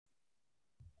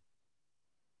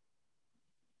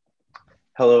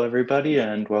Hello, everybody,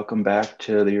 and welcome back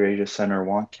to the Eurasia Center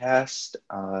Woncast.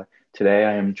 Today,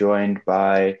 I am joined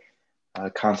by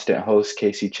constant host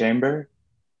Casey Chamber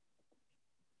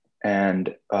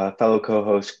and fellow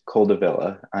co-host Cole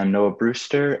Davila. I'm Noah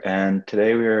Brewster, and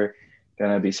today we are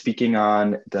going to be speaking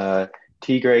on the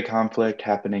Tigray conflict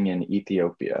happening in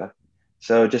Ethiopia.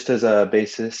 So, just as a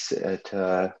basis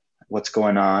at what's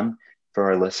going on for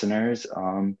our listeners,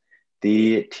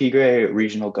 the Tigray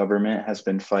regional government has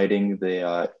been fighting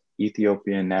the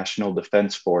Ethiopian National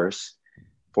Defense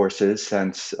forces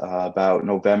since about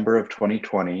November of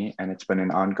 2020, and it's been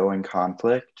an ongoing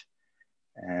conflict.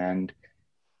 And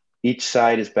each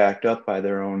side is backed up by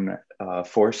their own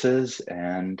forces,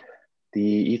 and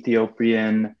the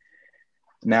Ethiopian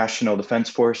National Defense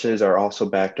Forces are also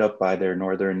backed up by their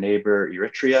northern neighbor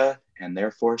Eritrea and their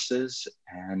forces.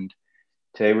 And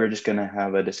today we're just going to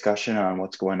have a discussion on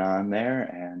what's going on there.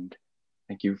 And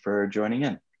thank you for joining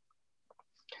in.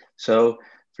 So,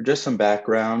 for just some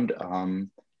background,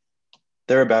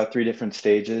 there are about three different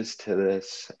stages to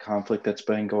this conflict that's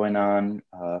been going on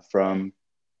from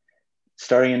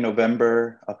starting in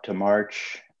November up to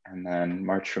March, and then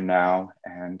March from now.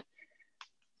 And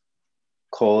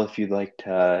Cole, if you'd like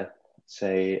to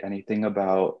say anything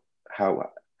about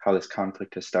how this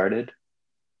conflict has started.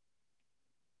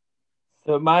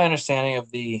 So my understanding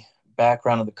of the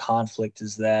background of the conflict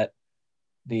is that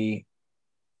the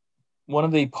one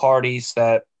of the parties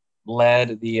that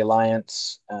led the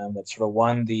alliance that sort of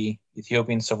won the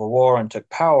Ethiopian civil war and took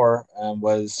power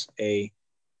was a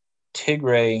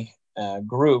Tigray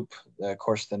group. Of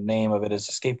course, the name of it is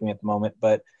escaping me at the moment,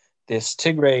 but this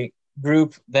Tigray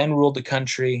group then ruled the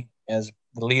country as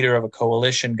the leader of a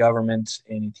coalition government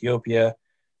in Ethiopia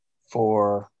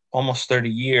for almost 30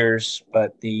 years.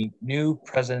 But the new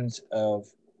president of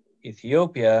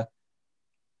Ethiopia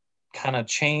kind of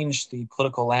changed the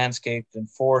political landscape and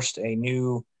forced a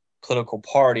new political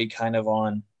party kind of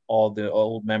on all the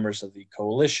old members of the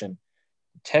coalition.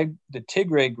 The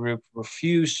Tigray group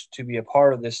refused to be a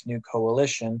part of this new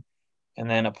coalition. And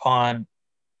then,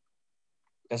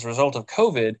 as a result of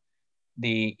COVID,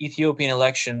 the Ethiopian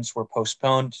elections were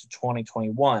postponed to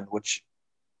 2021, which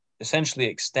essentially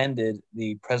extended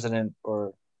the president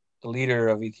or the leader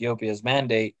of Ethiopia's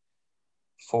mandate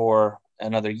for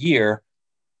another year.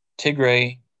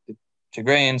 The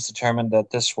Tigrayans determined that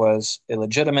this was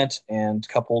illegitimate, and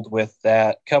coupled with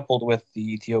the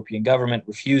Ethiopian government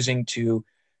refusing to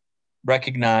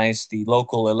recognize the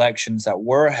local elections that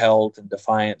were held in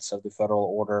defiance of the federal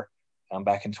order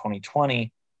back in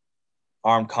 2020,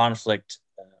 armed conflict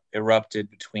erupted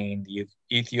between the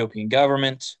Ethiopian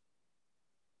government,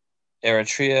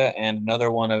 Eritrea, and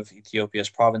another one of Ethiopia's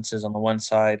provinces on the one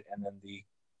side, and then the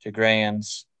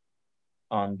Tigrayans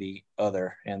on the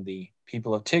other. And the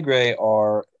people of Tigray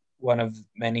are one of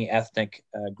many ethnic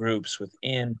groups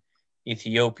within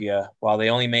Ethiopia. While they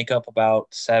only make up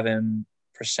about 7%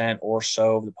 or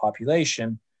so of the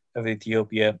population of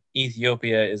Ethiopia,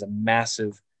 Ethiopia is a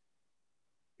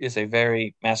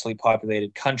very massively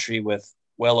populated country with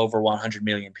well over 100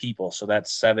 million people. So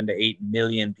that's 7 to 8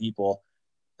 million people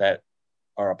that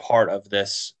are a part of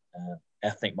this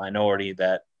ethnic minority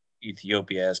that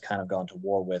Ethiopia has kind of gone to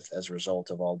war with as a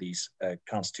result of all these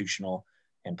constitutional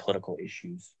and political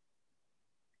issues.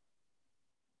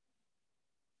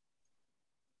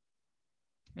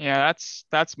 Yeah,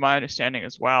 that's my understanding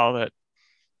as well, that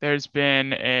there's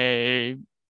been a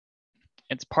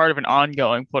it's part of an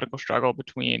ongoing political struggle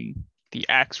between the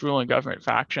ex-ruling government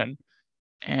faction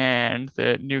and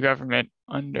the new government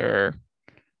under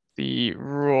the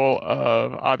rule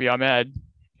of Abiy Ahmed,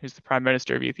 who's the Prime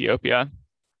Minister of Ethiopia,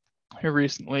 who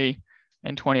recently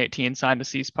in 2018 signed a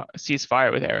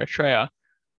ceasefire with Eritrea.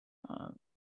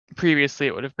 Previously,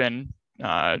 it would have been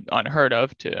unheard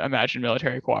of to imagine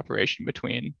military cooperation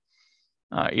between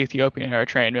Ethiopian and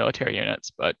Eritrean military units,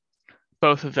 but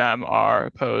both of them are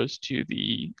opposed to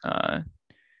the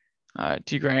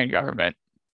Tigrayan government.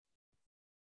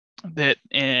 That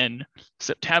in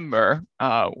September,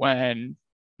 when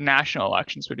national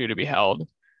elections were due to be held,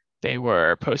 they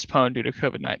were postponed due to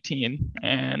COVID-19,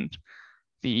 and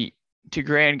the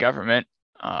Tigrayan government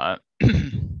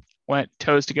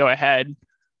chose to go ahead,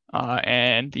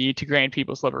 and the Tigrayan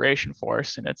People's Liberation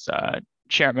Force and its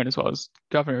chairman, as well as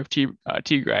governor of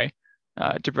Tigray,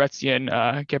 Debretsion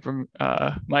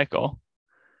Gebremichael,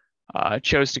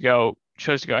 chose to go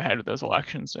ahead with those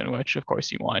elections, in which, of course,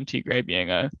 he won. Tigray being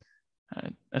a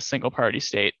single party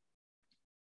state,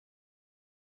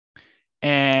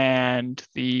 and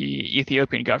the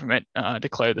Ethiopian government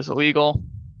declared this illegal.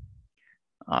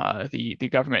 The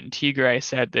government in Tigray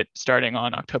said that starting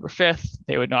on October 5th,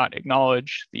 they would not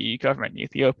acknowledge the government in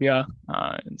Ethiopia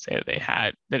and say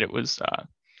that it was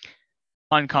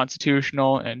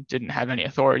unconstitutional and didn't have any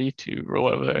authority to rule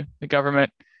over the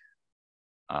government.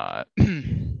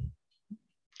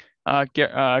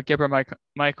 Gebra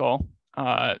Michael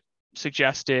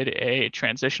suggested a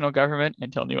transitional government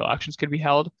until new elections could be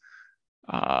held.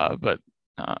 But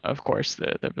of course,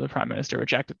 the prime minister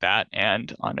rejected that,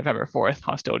 and on November 4th,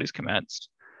 hostilities commenced.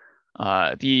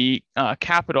 The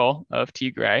capital of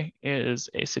Tigray is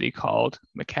a city called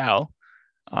Mekelle,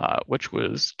 which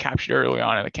was captured early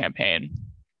on in the campaign.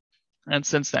 And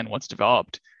since then, what's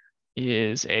developed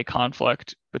is a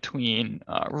conflict between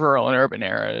rural and urban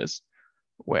areas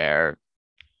where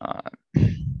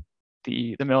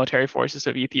the military forces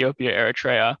of Ethiopia,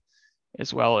 Eritrea,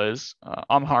 as well as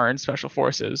Amhara and Special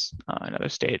Forces, another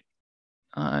state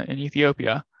in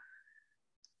Ethiopia,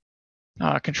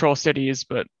 control cities,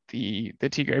 but the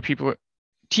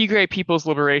Tigray People's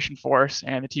Liberation Force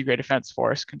and the Tigray Defense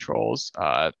Force controls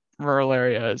rural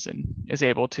areas and is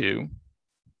able to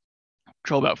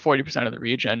control about 40% of the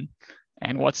region.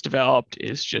 And what's developed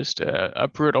is just a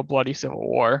brutal, bloody civil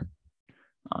war.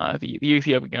 The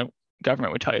Ethiopian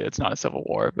government would tell you it's not a civil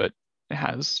war, but it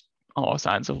has all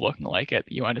signs of looking like it.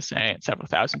 The UN is saying several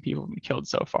thousand people have been killed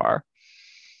so far,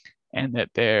 and that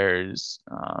there's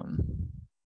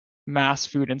mass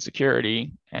food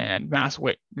insecurity and mass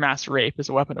rape as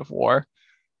a weapon of war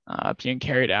being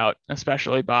carried out,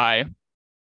 especially by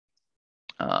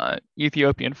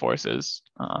Ethiopian forces.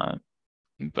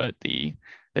 But the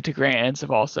Tigrayans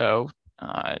have also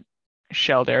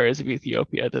shelled areas of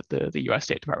Ethiopia that the U.S.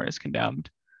 State Department has condemned,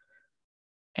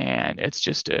 and it's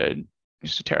just a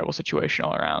terrible situation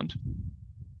all around.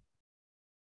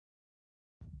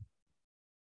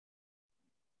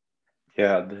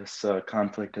 Yeah, this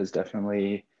conflict has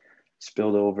definitely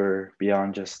spilled over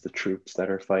beyond just the troops that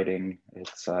are fighting.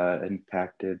 It's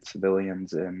impacted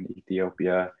civilians in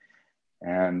Ethiopia.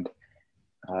 And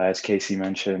as Casey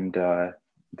mentioned,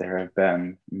 there have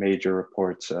been major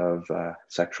reports of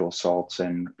sexual assaults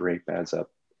and rape as a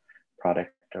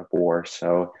product of war.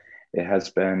 So it has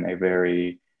been a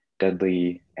very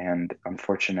deadly and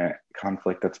unfortunate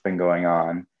conflict that's been going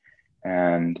on.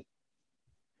 And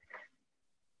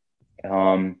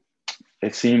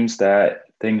it seems that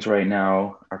things right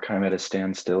now are kind of at a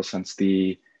standstill since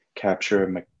the capture of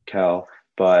Mekelle,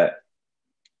 but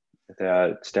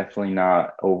it's definitely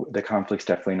not, the conflict's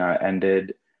definitely not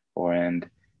ended, and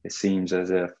it seems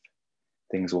as if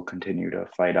things will continue to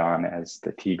fight on as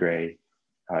the Tigray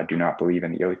do not believe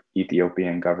in the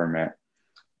Ethiopian government.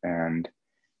 And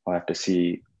we'll have to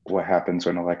see what happens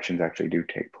when elections actually do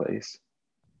take place.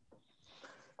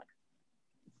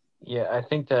 Yeah, I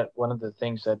think that one of the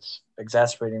things that's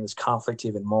exacerbating this conflict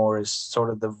even more is sort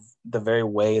of the very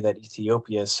way that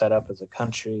Ethiopia is set up as a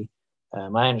country.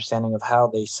 My understanding of how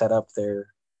they set up their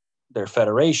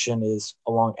federation is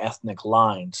along ethnic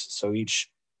lines. So each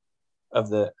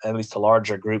of at least the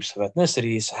larger groups of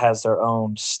ethnicities has their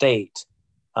own state,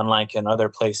 unlike in other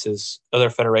places, other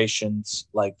federations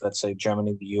like, let's say,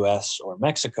 Germany, the US, or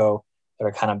Mexico, that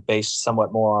are kind of based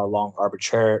somewhat more along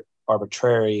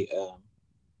arbitrary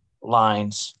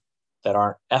lines that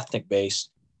aren't ethnic based.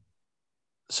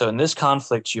 So in this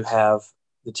conflict, you have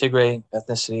the Tigray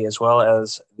ethnicity as well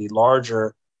as the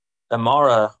larger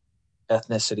Amhara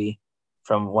ethnicity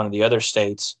from one of the other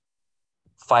states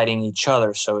fighting each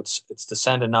other. So it's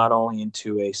descended not only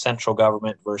into a central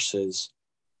government versus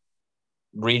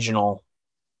regional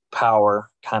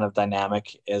power kind of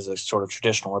dynamic as a sort of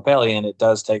traditional rebellion. It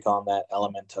does take on that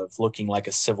element of looking like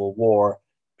a civil war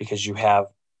because you have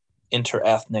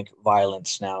inter-ethnic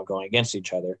violence now going against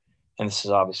each other. And this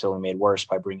is obviously only made worse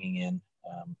by bringing in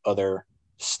other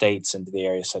states into the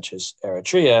area, such as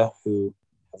Eritrea, who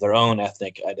have their own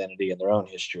ethnic identity and their own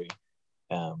history.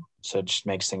 So it just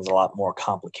makes things a lot more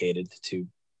complicated to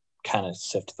kind of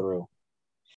sift through.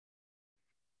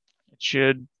 It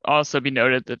should also be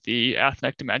noted that the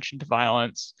ethnic dimension to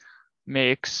violence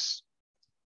makes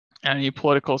any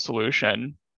political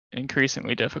solution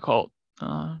increasingly difficult,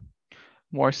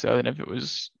 more so than if it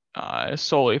was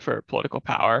solely for political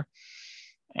power.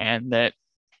 And that,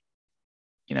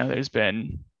 there's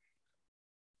been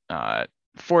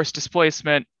forced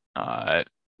displacement.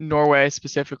 Norway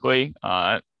specifically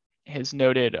has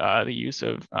noted the use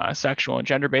of sexual and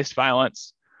gender-based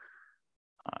violence,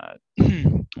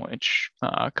 which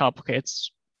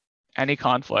complicates any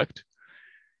conflict.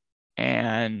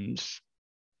 And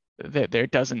that there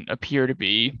doesn't appear to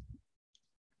be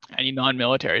any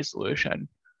non-military solution,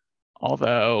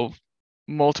 although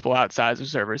multiple outside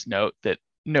observers note that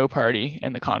no party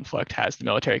in the conflict has the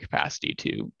military capacity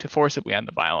to forcibly end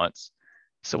the violence.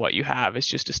 So what you have is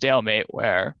just a stalemate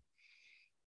where,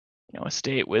 a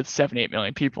state with 7-8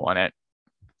 million people in it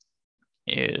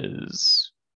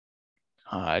is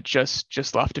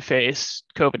just left to face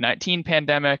COVID-19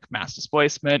 pandemic, mass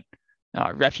displacement,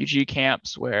 refugee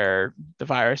camps where the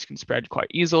virus can spread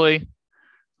quite easily,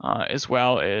 as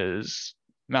well as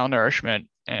malnourishment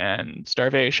and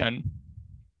starvation.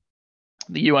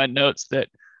 The UN notes that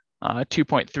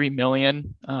 2.3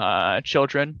 million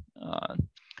children,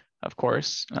 of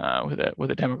course, with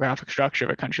a demographic structure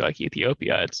of a country like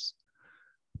Ethiopia, it's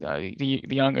the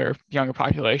younger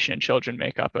population and children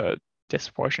make up a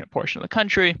disproportionate portion of the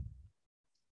country.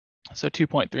 So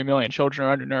 2.3 million children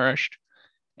are undernourished,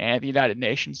 and the United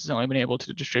Nations has only been able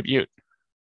to distribute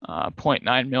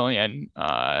 0.9 million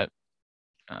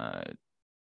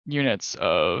units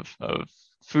of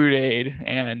food aid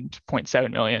and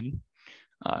 0.7 million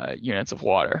units of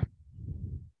water.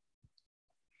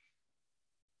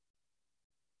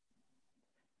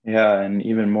 Yeah, and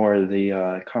even more,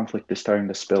 the conflict is starting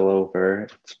to spill over.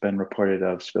 It's been reported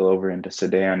of spill over into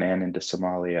Sudan and into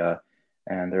Somalia,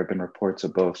 and there have been reports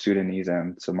of both Sudanese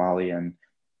and Somalian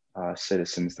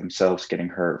citizens themselves getting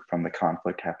hurt from the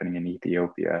conflict happening in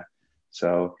Ethiopia.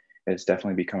 So it's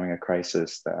definitely becoming a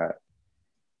crisis that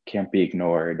can't be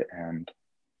ignored and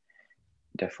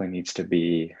definitely needs to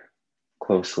be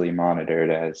closely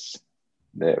monitored as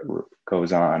that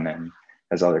goes on and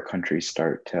as other countries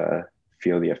start to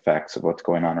feel the effects of what's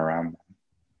going on around them.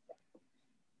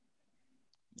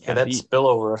 Yeah, that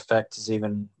spillover effect is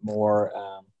even more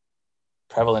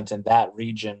prevalent in that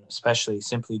region, especially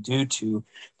simply due to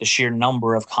the sheer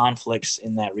number of conflicts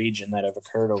in that region that have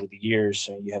occurred over the years.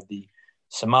 So you have the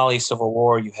Somali civil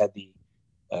war, you had the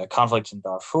conflict in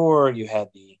Darfur, you had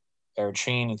the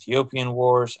Eritrean Ethiopian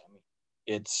wars. I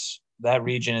mean, that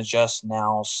region is just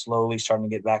now slowly starting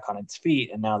to get back on its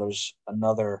feet, and now there's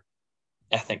another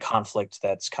ethnic conflict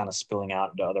that's kind of spilling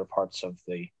out into other parts of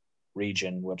the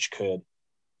region, which could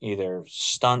either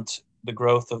stunt the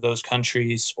growth of those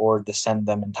countries or descend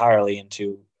them entirely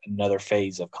into another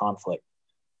phase of conflict.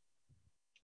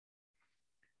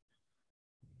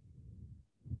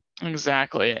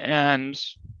 Exactly. And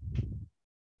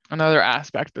another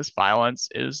aspect of this violence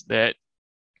is that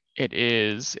it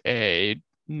is a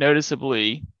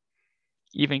noticeably,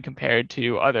 even compared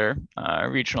to other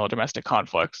regional domestic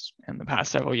conflicts in the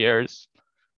past several years,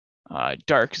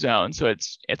 dark zone. So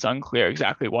it's unclear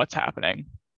exactly what's happening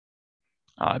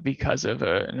because of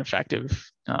an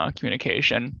effective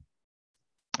communication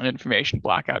and information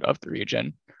blackout of the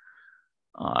region.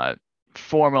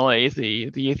 Formally,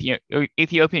 the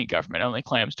Ethiopian government only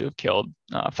claims to have killed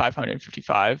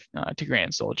 555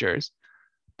 Tigrayan soldiers,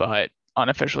 but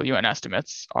unofficial UN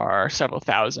estimates are several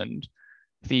thousand.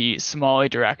 The Somali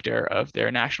director of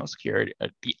their national security,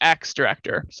 the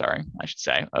ex-director, sorry, I should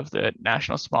say, of the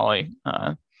National Somali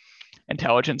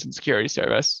Intelligence and Security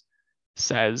Service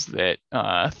says that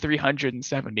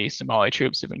 370 Somali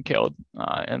troops have been killed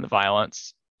in the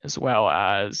violence, as well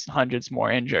as hundreds more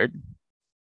injured,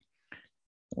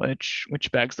 which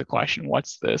begs the question,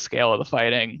 what's the scale of the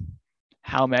fighting?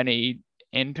 How many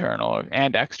internal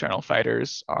and external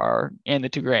fighters are in the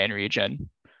Tigrayan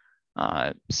region?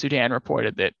 Sudan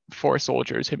reported that 4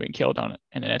 soldiers had been killed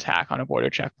in an attack on a border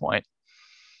checkpoint.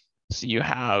 So you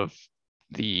have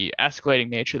the escalating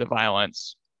nature of the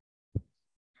violence,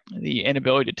 the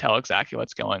inability to tell exactly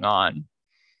what's going on.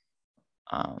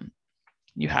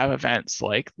 You have events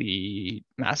like the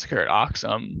massacre at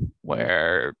Aksum,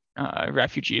 where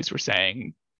refugees were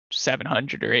saying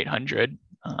 700 or 800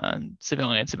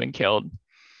 civilians have been killed.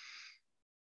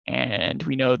 And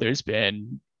we know there's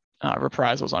been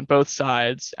reprisals on both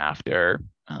sides after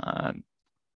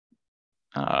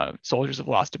soldiers have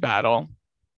lost a battle,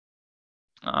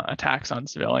 attacks on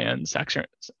civilians,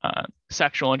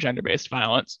 sexual and gender-based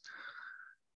violence.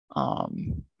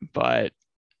 But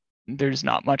there's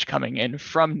not much coming in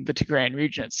from the Tigrayan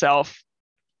region itself.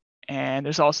 And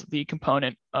there's also the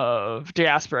component of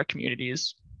diaspora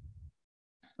communities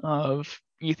of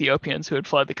Ethiopians who had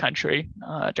fled the country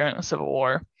during the civil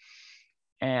war,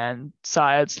 and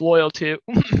sides loyal to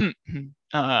the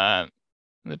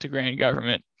Tigrayan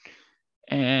government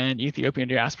and Ethiopian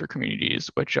diaspora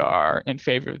communities, which are in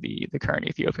favor of the current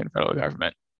Ethiopian federal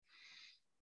government.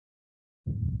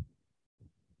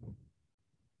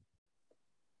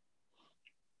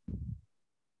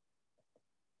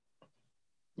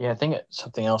 Yeah, I think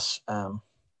something else to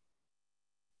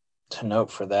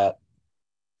note for that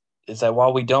is that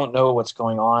while we don't know what's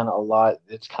going on a lot,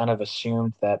 it's kind of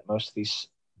assumed that most of these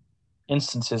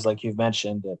instances, like you've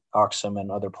mentioned at Aksum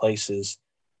and other places,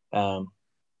 aren't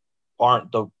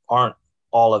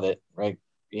all of it, right?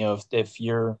 If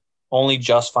you're only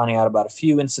just finding out about a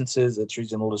few instances, it's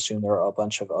reasonable to assume there are a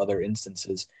bunch of other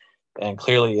instances. And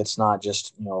clearly it's not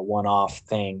just, a one-off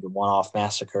thing, the one-off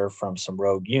massacre from some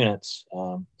rogue units.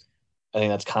 I think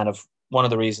that's kind of one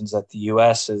of the reasons that the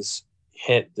U.S. has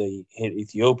hit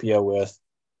Ethiopia with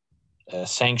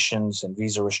sanctions and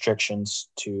visa restrictions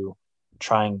to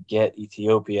try and get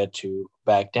Ethiopia to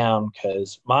back down.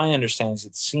 Because my understanding is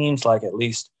it seems like, at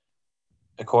least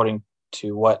according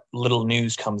to what little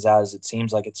news comes out, is it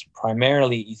seems like it's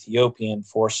primarily Ethiopian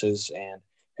forces and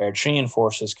Eritrean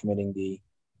forces committing the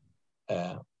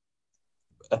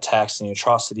attacks and the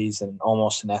atrocities in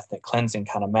almost an ethnic cleansing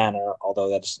kind of manner, although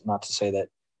that's not to say that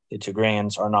the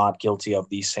Tigrayans are not guilty of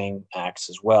these same acts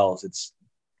as well. It's,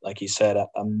 like you said,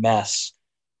 a mess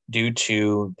due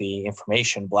to the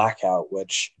information blackout,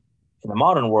 which in the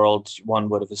modern world, one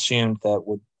would have assumed that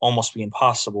would almost be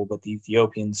impossible, but the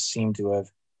Ethiopians seem to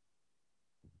have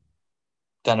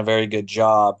done a very good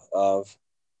job of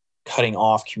cutting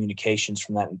off communications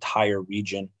from that entire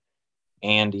region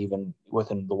and even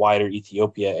within the wider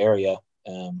Ethiopia area.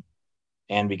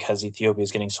 And because Ethiopia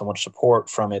is getting so much support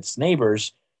from its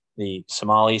neighbors, the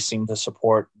Somalis seem to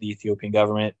support the Ethiopian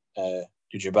government.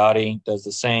 Djibouti does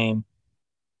the same.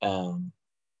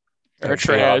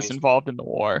 Eritrea is involved in the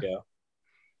war. Yeah.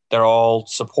 They're all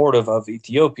supportive of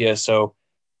Ethiopia, so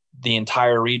the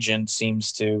entire region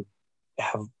seems to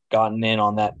have gotten in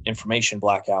on that information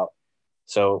blackout.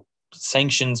 So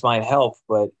sanctions might help,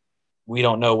 but we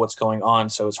don't know what's going on,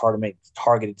 so it's hard to make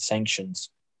targeted sanctions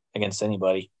against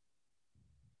anybody.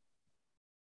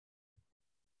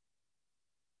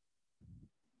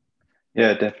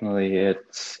 Yeah, definitely.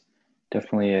 It's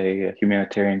definitely a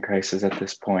humanitarian crisis at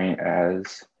this point,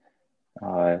 as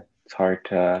it's hard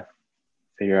to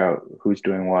figure out who's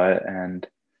doing what and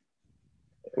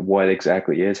what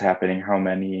exactly is happening, how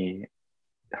many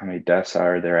deaths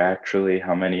are there actually,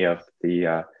 how many of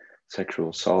the sexual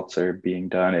assaults are being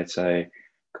done. It's a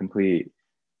complete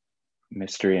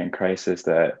mystery and crisis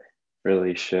that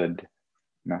really should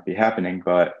not be happening,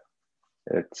 but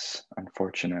it's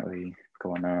unfortunately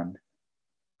going on.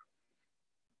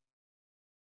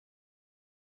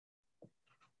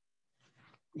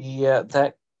 Yeah,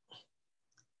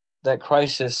 that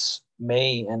crisis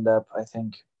may end up, I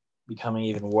think, becoming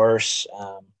even worse.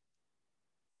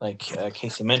 Like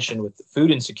Casey mentioned, with the food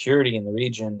insecurity in the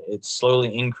region, it's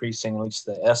slowly increasing, at least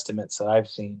the estimates that I've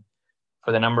seen,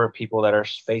 for the number of people that are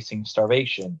facing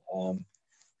starvation.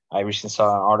 I recently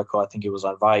saw an article, I think it was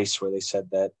on Vice, where they said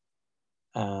that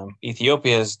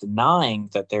Ethiopia is denying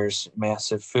that there's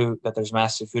massive food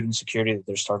insecurity, that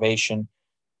there's starvation,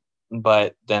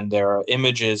 but then there are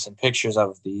images and pictures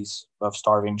of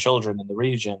starving children in the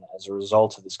region as a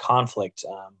result of this conflict.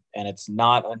 And it's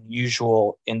not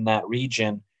unusual in that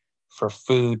region for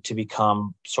food to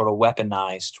become sort of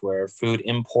weaponized, where food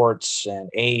imports and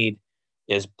aid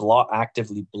is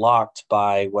actively blocked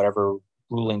by whatever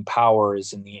ruling power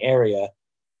is in the area,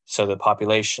 so the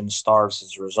population starves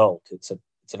as a result. It's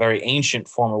a very ancient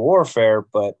form of warfare,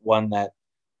 but one that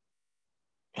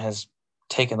has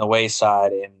taken the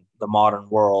wayside in the modern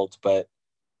world. But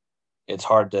it's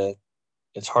hard to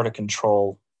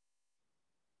control,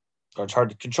 or it's hard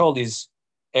to control these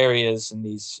areas and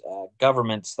these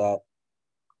governments that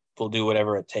will do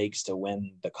whatever it takes to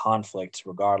win the conflict,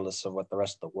 regardless of what the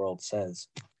rest of the world says.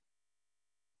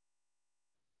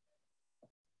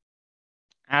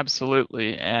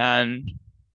 Absolutely. And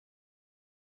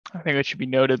I think it should be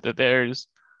noted that there's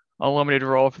a limited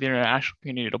role for the international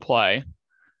community to play.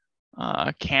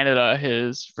 Canada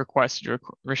has requested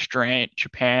restraint.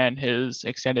 Japan has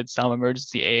extended some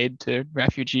emergency aid to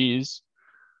refugees.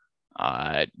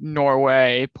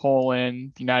 Norway,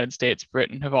 Poland, the United States,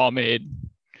 Britain have all made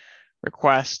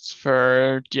requests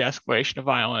for de-escalation of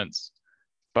violence,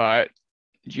 but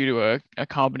due to a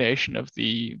combination of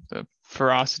the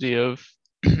ferocity of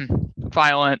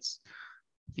violence,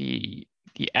 the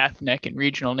ethnic and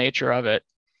regional nature of it,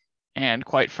 and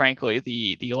quite frankly,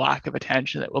 the lack of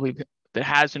attention that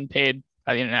has been paid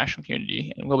by the international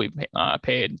community and will be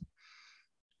paid,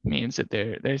 means that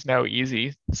there's no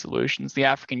easy solutions. The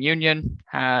African Union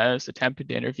has attempted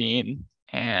to intervene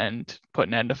and put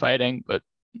an end to fighting, but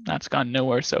that's gone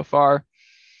nowhere so far.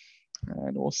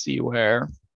 And we'll see where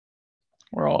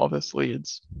all of this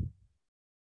leads.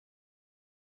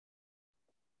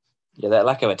 Yeah, that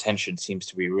lack of attention seems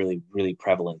to be really, really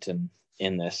prevalent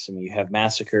in this. I mean, you have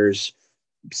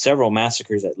several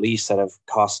massacres at least, that have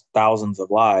cost thousands of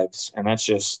lives, and that's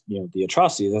just the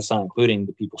atrocities. That's not including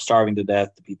the people starving to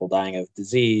death, the people dying of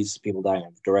disease, people dying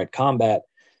of direct combat.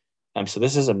 So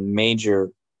this is a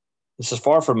major this is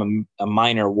far from a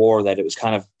minor war that it was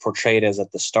kind of portrayed as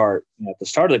at the start. At the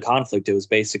start of the conflict, it was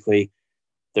basically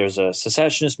there's a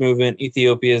secessionist movement.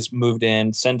 Ethiopia's moved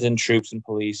in, sent in troops and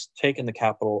police, taken the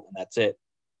capital, and that's it.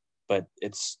 But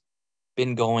it's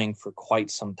been going for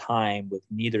quite some time with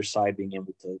neither side being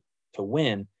able to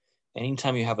win. And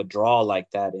anytime you have a draw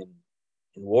like that in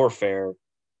warfare,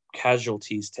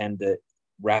 casualties tend to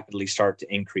rapidly start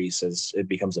to increase as it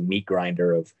becomes a meat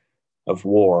grinder of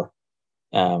war.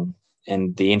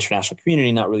 And the international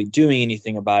community not really doing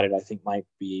anything about it, I think, might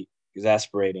be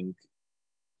exasperating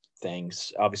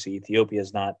things. Obviously, Ethiopia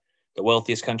is not the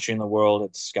wealthiest country in the world.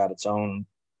 It's got its own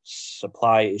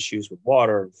supply issues with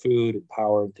water and food and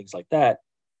power and things like that.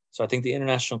 So I think the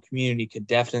international community could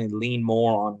definitely lean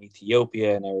more on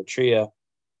Ethiopia and Eritrea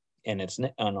and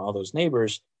on all those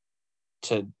neighbors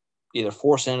to either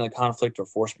force into the conflict or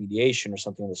force mediation or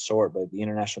something of the sort. But the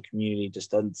international community just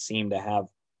doesn't seem to have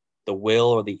the will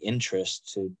or the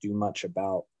interest to do much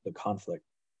about the conflict.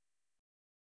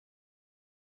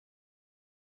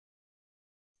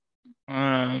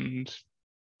 And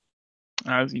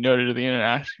as you noted to the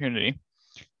international community,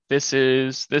 this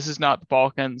is not the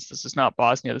Balkans, this is not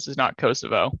Bosnia, this is not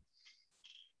Kosovo.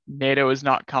 NATO is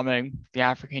not coming. The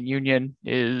African Union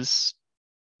is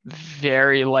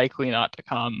very likely not to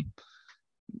come.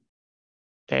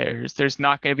 There's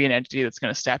not going to be an entity that's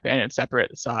going to step in and separate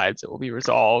the sides. It will be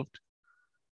resolved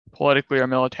politically or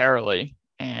militarily,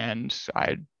 and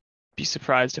I'd be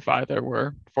surprised if either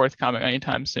were forthcoming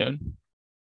anytime soon.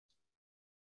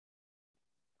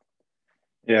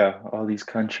 Yeah, all these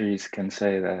countries can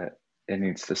say that it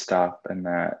needs to stop and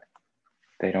that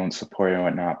they don't support it and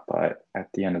whatnot, but at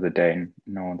the end of the day,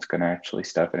 no one's going to actually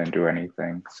step in and do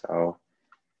anything. So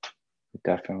it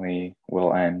definitely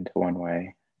will end one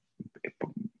way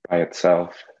by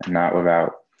itself and not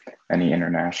without any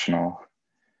international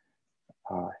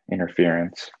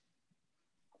interference.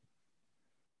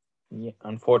 Yeah,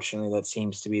 unfortunately, that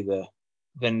seems to be the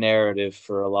narrative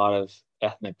for a lot of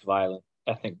ethnic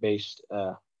based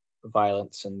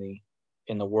violence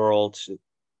in the world,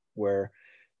 where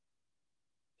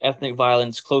ethnic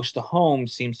violence close to home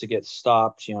seems to get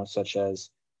stopped. Such as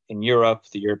in Europe,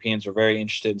 the Europeans are very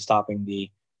interested in stopping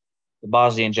the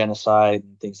Bosnian genocide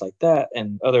and things like that,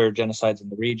 and other genocides in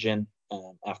the region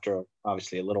after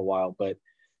obviously a little while. But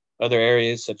other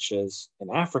areas, such as in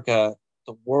Africa,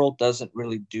 the world doesn't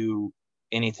really do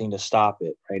anything to stop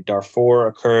it, right? Darfur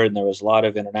occurred and there was a lot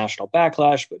of international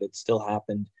backlash, but it still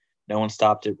happened. No one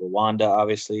stopped it. Rwanda,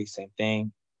 obviously, same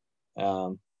thing.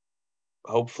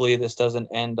 Hopefully this doesn't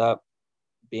end up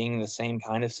being the same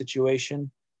kind of situation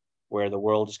where the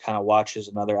world just kind of watches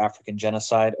another African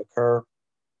genocide occur.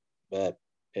 But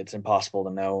it's impossible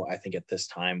to know, I think, at this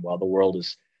time, while the world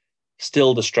is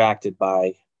still distracted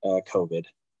by COVID.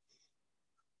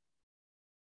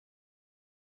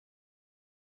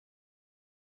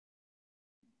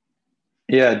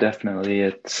 Yeah, definitely.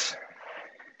 It's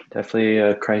definitely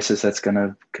a crisis that's going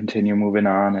to continue moving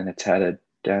on, and it's had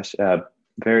a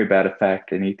very bad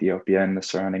effect in Ethiopia and the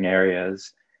surrounding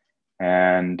areas.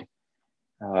 And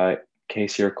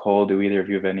Casey or Cole, do either of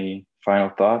you have any final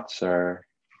thoughts or?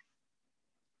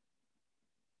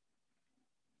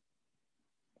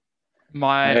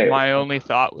 My only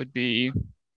thought would be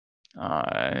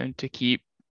to keep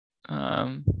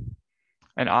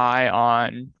an eye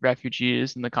on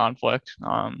refugees in the conflict,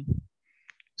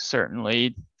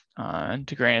 certainly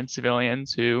Tigrayan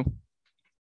civilians who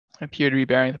appear to be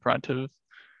bearing the brunt of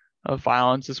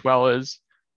violence, as well as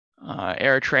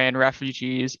Eritrean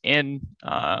refugees in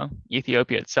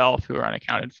Ethiopia itself who are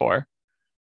unaccounted for,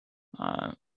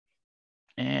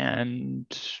 and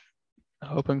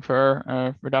hoping for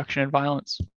a reduction in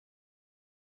violence.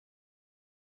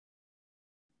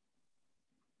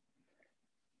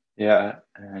 Yeah,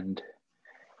 and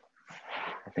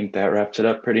I think that wraps it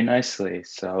up pretty nicely.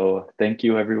 So thank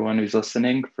you everyone who's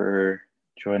listening for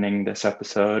joining this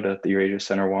episode of the Eurasia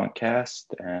Center Wonkcast,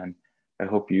 and I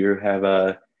hope you have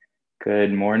a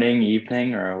good morning,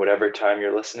 evening, or whatever time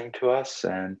you're listening to us,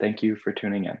 and thank you for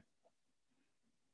tuning in.